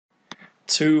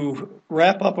To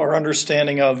wrap up our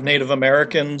understanding of Native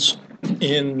Americans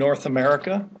in North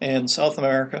America and South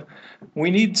America,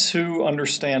 we need to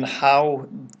understand how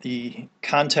the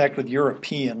contact with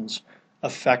Europeans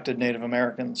affected Native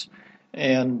Americans.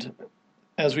 And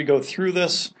as we go through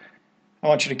this, I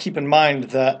want you to keep in mind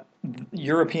that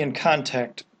European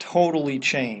contact totally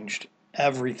changed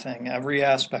everything, every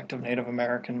aspect of Native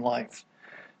American life.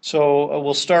 So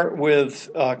we'll start with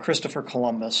Christopher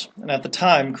Columbus. And at the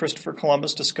time Christopher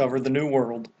Columbus discovered the New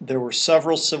World, there were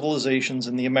several civilizations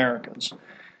in the Americas.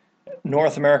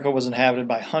 North America was inhabited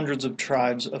by hundreds of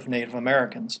tribes of Native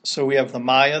Americans. So we have the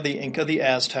Maya, the Inca, the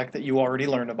Aztec that you already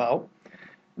learned about.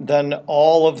 Then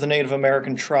all of the Native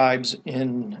American tribes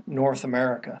in North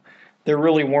America. There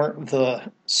really weren't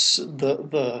the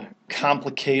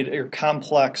complicated or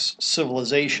complex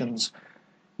civilizations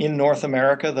in North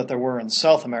America that there were in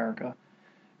South America,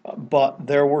 but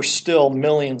there were still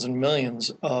millions and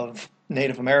millions of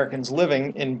Native Americans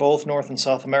living in both North and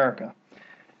South America.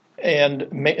 And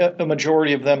a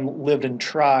majority of them lived in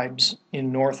tribes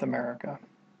in North America.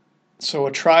 So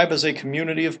a tribe is a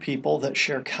community of people that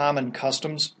share common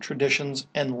customs, traditions,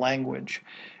 and language.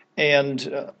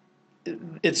 And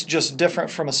it's just different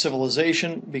from a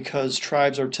civilization because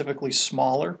tribes are typically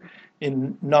smaller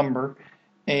in number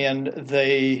and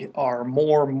they are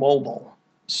more mobile.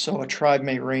 So a tribe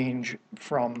may range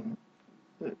from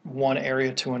one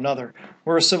area to another,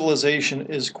 where a civilization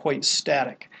is quite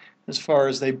static as far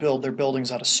as they build their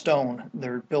buildings out of stone.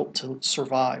 They're built to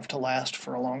survive, to last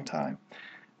for a long time,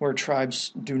 where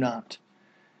tribes do not.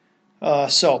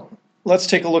 So let's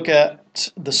take a look at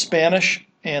the Spanish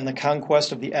and the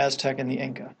conquest of the Aztec and the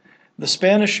Inca. The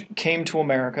Spanish came to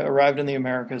America, arrived in the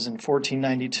Americas in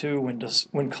 1492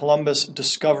 when Columbus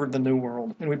discovered the New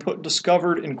World. And we put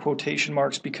discovered in quotation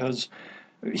marks because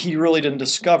he really didn't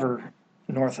discover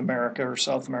North America or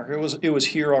South America. It was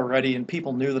here already, and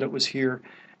people knew that it was here.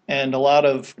 And a lot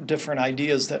of different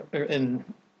ideas and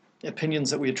opinions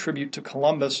that we attribute to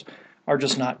Columbus are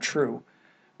just not true.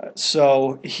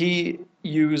 So he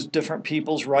used different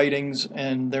people's writings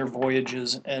and their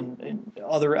voyages and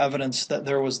other evidence that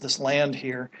there was this land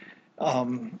here.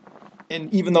 And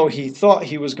even though he thought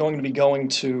he was going to be going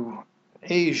to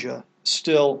Asia,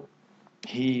 still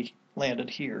he landed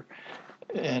here,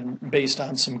 and based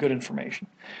on some good information.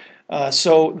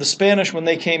 So the Spanish, when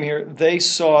they came here, they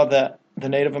saw that the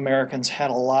Native Americans had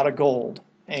a lot of gold,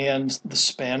 and the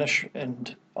Spanish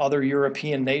and other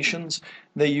European nations,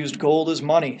 they used gold as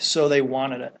money, so they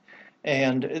wanted it.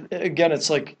 And again, it's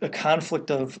like a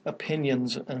conflict of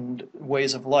opinions and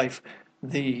ways of life.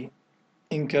 The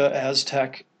Inca,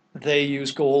 Aztec, they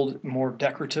use gold more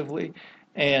decoratively,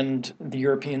 and the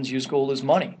Europeans use gold as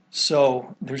money.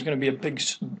 So there's going to be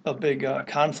a big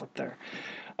conflict there.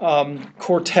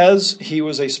 Cortez, he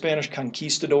was a Spanish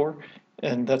conquistador,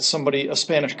 and that's a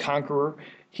Spanish conqueror.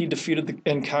 He defeated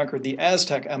and conquered the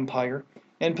Aztec Empire,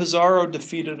 and Pizarro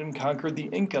defeated and conquered the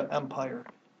Inca Empire.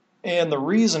 And the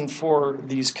reason for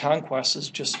these conquests is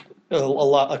just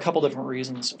a couple different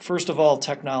reasons. First of all,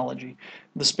 technology.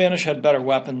 The Spanish had better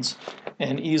weapons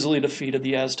and easily defeated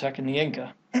the Aztec and the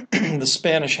Inca. The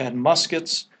Spanish had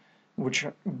muskets, which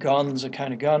are guns, a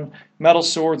kind of gun, metal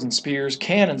swords and spears,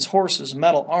 cannons, horses,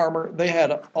 metal armor. They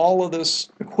had all of this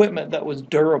equipment that was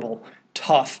durable,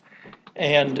 tough,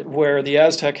 and where the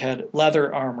Aztec had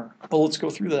leather armor. Bullets go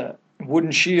through that.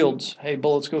 Wooden shields, hey,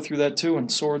 bullets go through that too,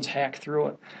 and swords hack through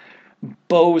it.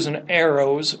 Bows and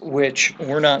arrows, which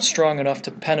were not strong enough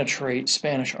to penetrate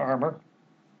Spanish armor.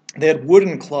 They had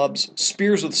wooden clubs,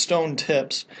 spears with stone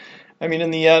tips. I mean, in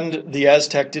the end, the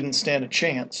Aztec didn't stand a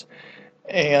chance.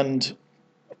 And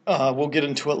we'll get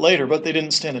into it later, but they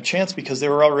didn't stand a chance because they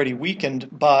were already weakened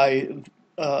by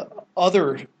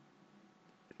other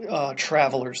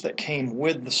travelers that came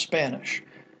with the Spanish.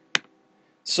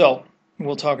 So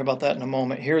we'll talk about that in a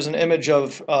moment. Here's an image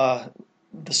of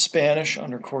the Spanish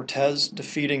under Cortez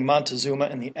defeating Montezuma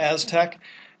and the Aztec.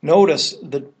 Notice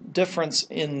the difference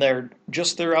in their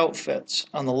outfits.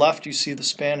 On the left you see the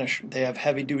Spanish, they have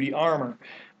heavy-duty armor,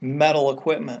 metal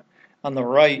equipment. On the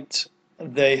right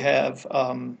they have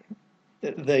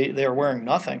they're wearing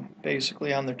nothing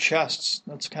basically on their chests.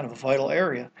 That's kind of a vital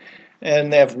area.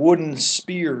 And they have wooden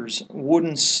spears,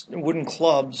 wooden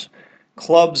clubs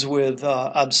with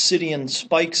obsidian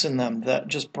spikes in them that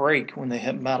just break when they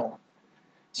hit metal.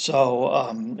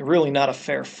 So really not a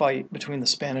fair fight between the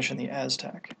Spanish and the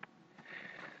Aztec.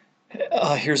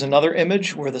 Here's another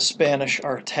image where the Spanish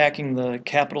are attacking the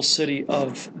capital city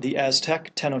of the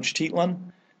Aztec,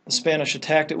 Tenochtitlan. The Spanish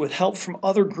attacked it with help from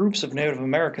other groups of Native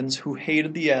Americans who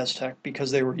hated the Aztec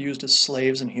because they were used as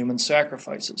slaves and human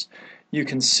sacrifices. You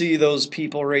can see those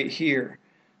people right here.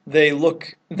 They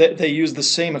use the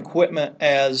same equipment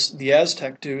as the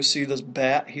Aztec do. See this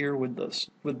bat here with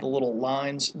the little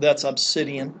lines? That's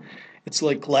obsidian. It's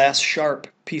like glass sharp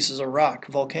pieces of rock,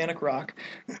 volcanic rock.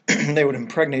 They would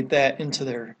impregnate that into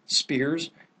their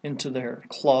spears, into their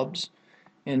clubs,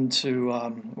 into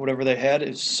whatever they had.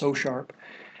 It's so sharp.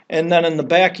 And then in the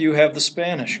back you have the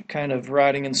Spanish kind of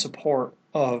riding in support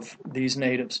of these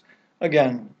natives.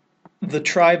 Again, the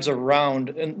tribes around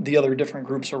and the other different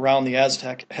groups around the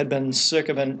Aztec had been sick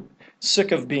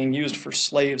of being used for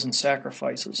slaves and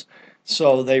sacrifices.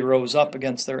 So they rose up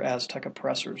against their Aztec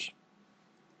oppressors.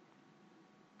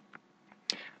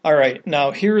 All right,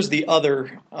 now here's the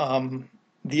other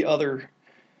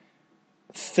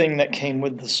thing that came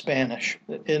with the Spanish,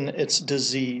 in its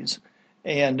disease.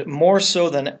 And more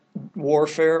so than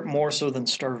warfare, more so than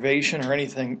starvation or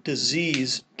anything,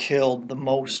 disease killed the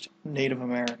most Native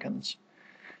Americans.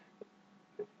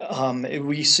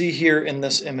 We see here in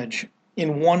this image,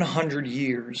 in 100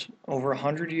 years, over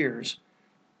 100 years,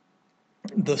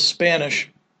 the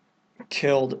Spanish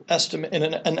killed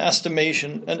an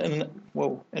estimated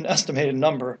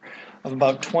number of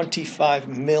about 25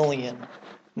 million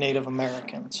Native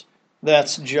Americans.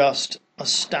 That's just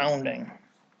astounding.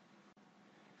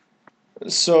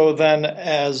 So then,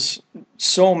 as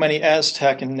so many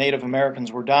Aztec and Native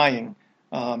Americans were dying,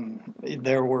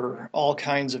 there were all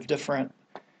kinds of different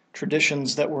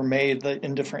traditions that were made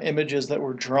in different images that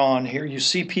were drawn. Here you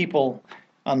see people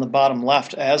on the bottom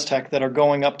left, Aztec, that are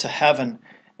going up to heaven,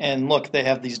 and look, they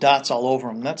have these dots all over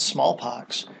them. That's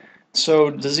smallpox. So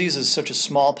diseases such as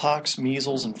smallpox,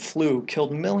 measles, and flu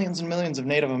killed millions and millions of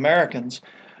Native Americans,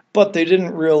 but they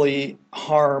didn't really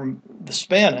harm the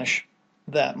Spanish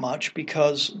that much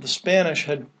because the Spanish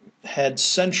had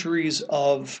centuries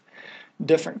of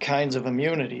different kinds of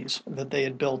immunities that they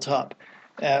had built up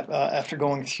after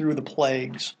going through the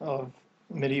plagues of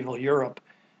medieval Europe.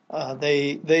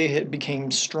 They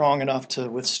became strong enough to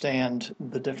withstand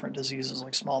the different diseases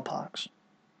like smallpox.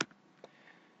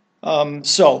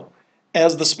 So,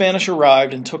 as the Spanish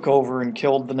arrived and took over and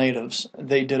killed the natives,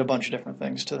 they did a bunch of different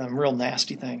things to them, real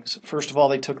nasty things. First of all,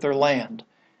 they took their land,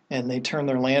 and they turned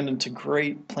their land into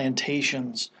great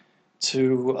plantations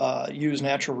to use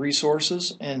natural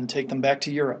resources and take them back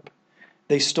to Europe.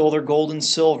 They stole their gold and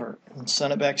silver and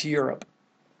sent it back to Europe.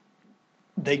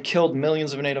 They killed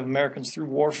millions of Native Americans through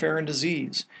warfare and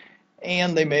disease,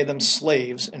 and they made them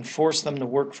slaves and forced them to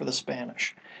work for the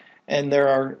Spanish. And there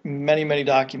are many, many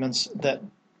documents that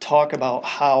talk about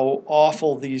how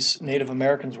awful these Native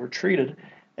Americans were treated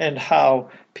and how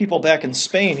people back in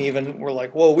Spain even were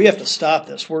like, whoa, we have to stop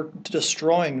this. We're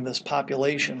destroying this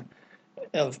population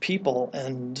of people,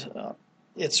 and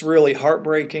it's really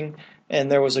heartbreaking.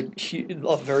 And there was a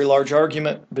very large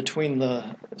argument between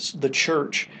the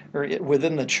church, or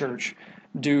within the church,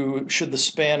 should the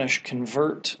Spanish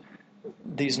convert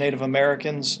these Native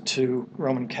Americans to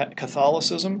Roman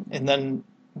Catholicism, and then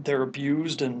they're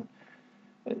abused and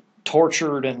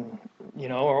tortured, and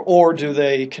or do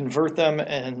they convert them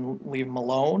and leave them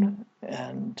alone?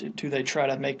 And do they try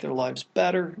to make their lives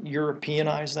better,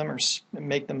 Europeanize them, or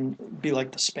make them be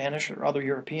like the Spanish or other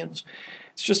Europeans?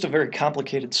 It's just a very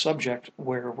complicated subject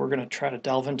where we're going to try to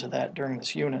delve into that during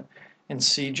this unit and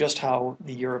see just how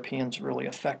the Europeans really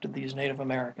affected these Native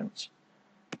Americans.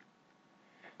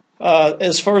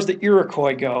 As far as the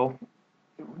Iroquois go,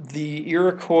 the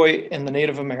Iroquois and the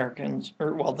Native Americans,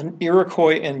 the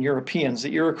Iroquois and Europeans,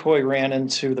 the Iroquois ran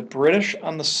into the British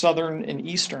on the southern and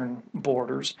eastern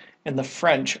borders and the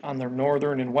French on their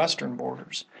northern and western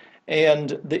borders.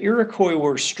 And the Iroquois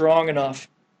were strong enough,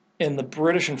 and the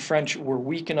British and French were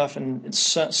weak enough and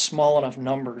small enough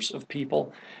numbers of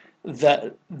people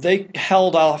that they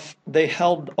held off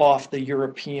the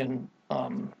European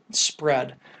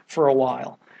spread for a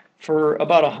while, for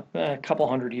about a couple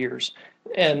hundred years.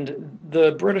 And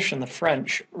the British and the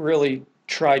French really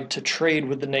tried to trade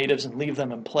with the natives and leave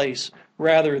them in place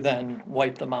rather than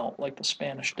wipe them out like the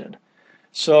Spanish did.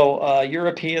 So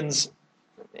Europeans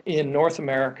in North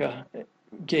America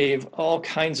gave all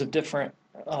kinds of different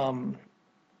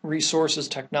resources,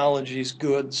 technologies,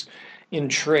 goods in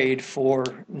trade for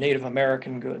Native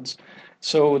American goods.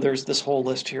 So there's this whole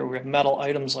list here. We have metal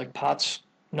items like pots,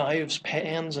 knives,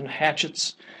 pans, and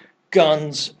hatchets,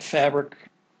 guns, fabric,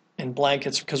 and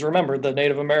blankets. Because remember,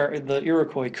 the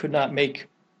Iroquois could not make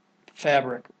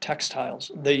fabric,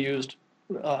 textiles. They used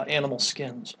animal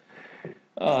skins.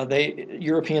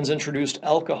 Europeans introduced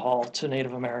alcohol to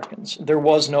Native Americans. There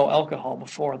was no alcohol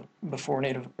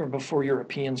before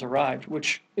Europeans arrived,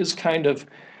 which is kind of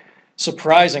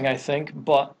surprising, I think,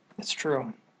 but it's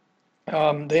true.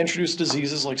 They introduced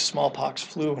diseases like smallpox,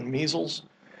 flu, and measles.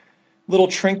 Little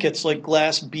trinkets like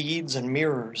glass beads and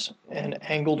mirrors, and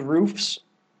angled roofs,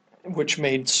 which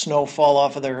made snow fall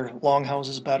off of their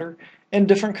longhouses better, and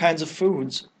different kinds of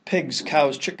foods: pigs,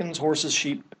 cows, chickens, horses,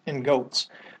 sheep, and goats.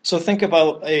 So think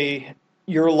about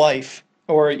your life,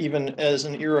 or even as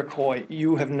an Iroquois,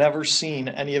 you have never seen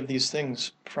any of these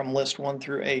things from list 1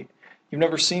 through 8. You've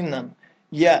never seen them.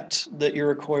 Yet the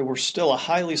Iroquois were still a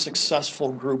highly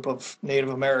successful group of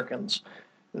Native Americans.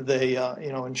 They,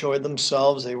 enjoyed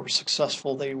themselves. They were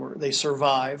successful. They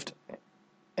survived,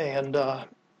 and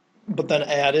but then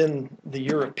add in the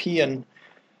European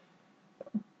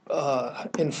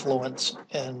influence,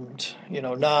 and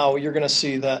now you're going to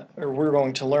see that, or we're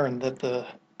going to learn that the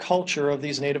culture of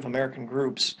these Native American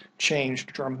groups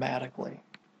changed dramatically.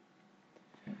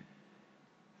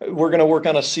 We're going to work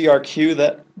on a CRQ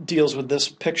that deals with this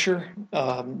picture.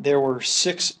 There were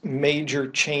 6 major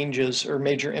changes or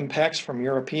major impacts from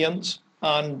Europeans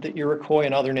on the Iroquois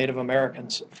and other Native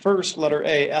Americans. First, letter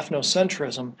A,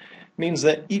 ethnocentrism, means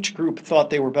that each group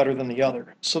thought they were better than the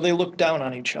other. So they looked down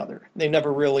on each other. They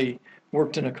never really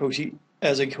worked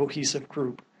as a cohesive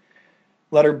group.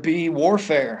 Letter B,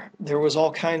 warfare. There was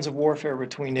all kinds of warfare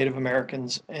between Native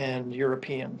Americans and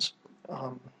Europeans.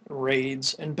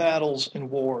 Raids and battles and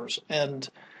wars, and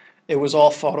it was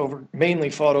all mainly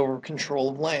fought over control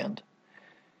of land.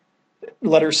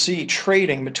 Letter C,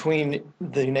 trading between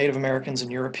the Native Americans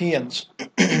and Europeans.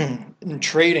 And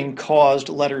trading caused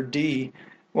letter D,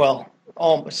 well,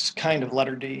 almost kind of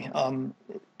letter D.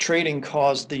 Trading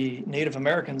caused the Native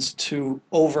Americans to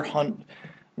overhunt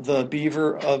the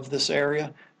beaver of this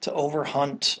area, to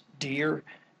overhunt deer,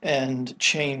 and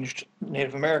changed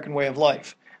Native American way of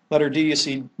life. Letter D, you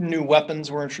see new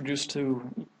weapons were introduced to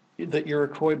the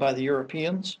Iroquois by the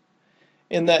Europeans,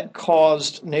 and that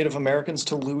caused Native Americans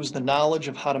to lose the knowledge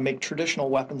of how to make traditional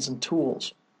weapons and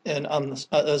tools. And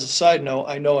as a side note,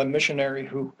 I know a missionary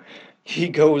who he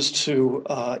goes to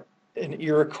an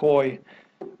Iroquois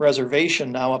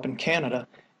reservation now up in Canada,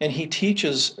 and he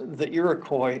teaches the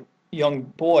Iroquois young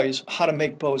boys how to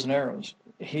make bows and arrows.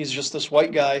 He's just this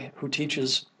white guy who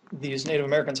teaches these Native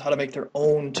Americans how to make their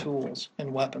own tools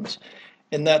and weapons.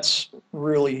 And that's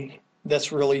really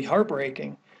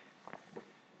heartbreaking.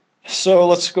 So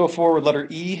let's go forward. Letter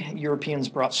E, Europeans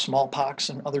brought smallpox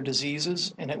and other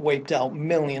diseases, and it wiped out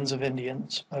millions of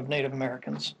Native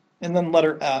Americans. And then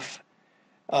letter F,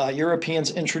 Europeans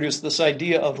introduced this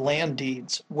idea of land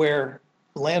deeds, where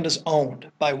land is owned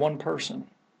by one person,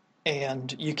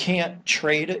 and you can't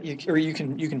trade it, you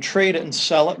can trade it and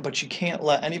sell it, but you can't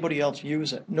let anybody else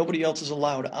use it. Nobody else is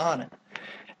allowed on it.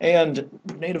 And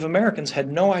Native Americans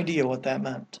had no idea what that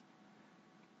meant.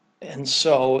 And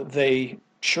so they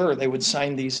would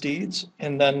sign these deeds,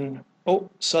 and then,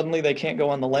 suddenly they can't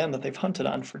go on the land that they've hunted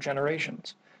on for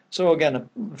generations. So again, a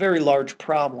very large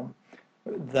problem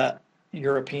that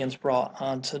Europeans brought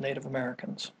onto Native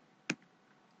Americans.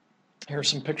 Here are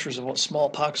some pictures of what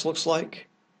smallpox looks like.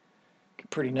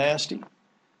 Pretty nasty.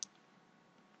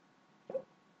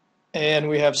 And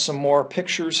we have some more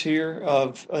pictures here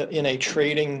of in a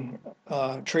trading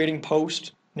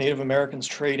post, Native Americans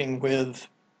trading with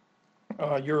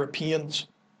Europeans,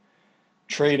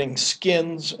 trading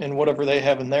skins and whatever they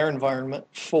have in their environment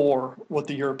for what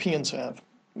the Europeans have,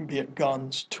 be it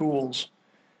guns, tools,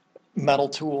 metal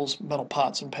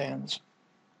pots and pans.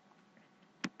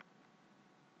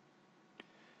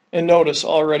 And notice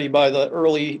already by the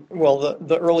early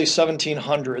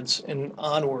 1700s and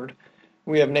onward,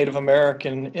 we have Native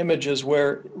American images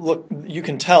where, look, you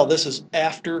can tell this is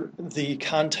after the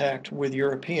contact with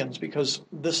Europeans, because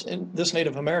this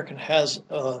Native American has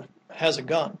a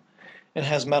gun and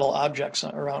has metal objects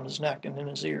around his neck and in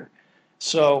his ear.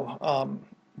 So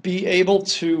be able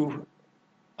to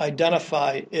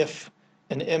identify if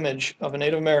an image of a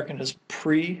Native American is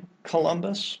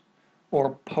pre-Columbus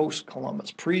or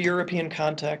post-Columbus, pre-European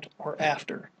contact or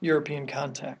after European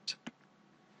contact.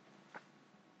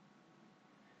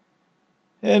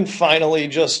 And finally,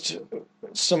 just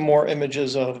some more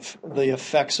images of the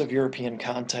effects of European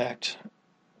contact,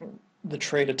 the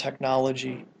trade of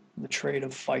technology, the trade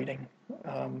of fighting,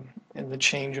 and the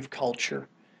change of culture.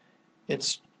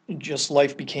 It's just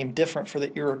life became different for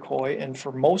the Iroquois, and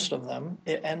for most of them,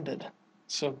 it ended.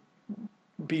 So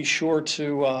be sure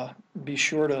to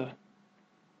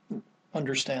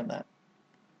understand that.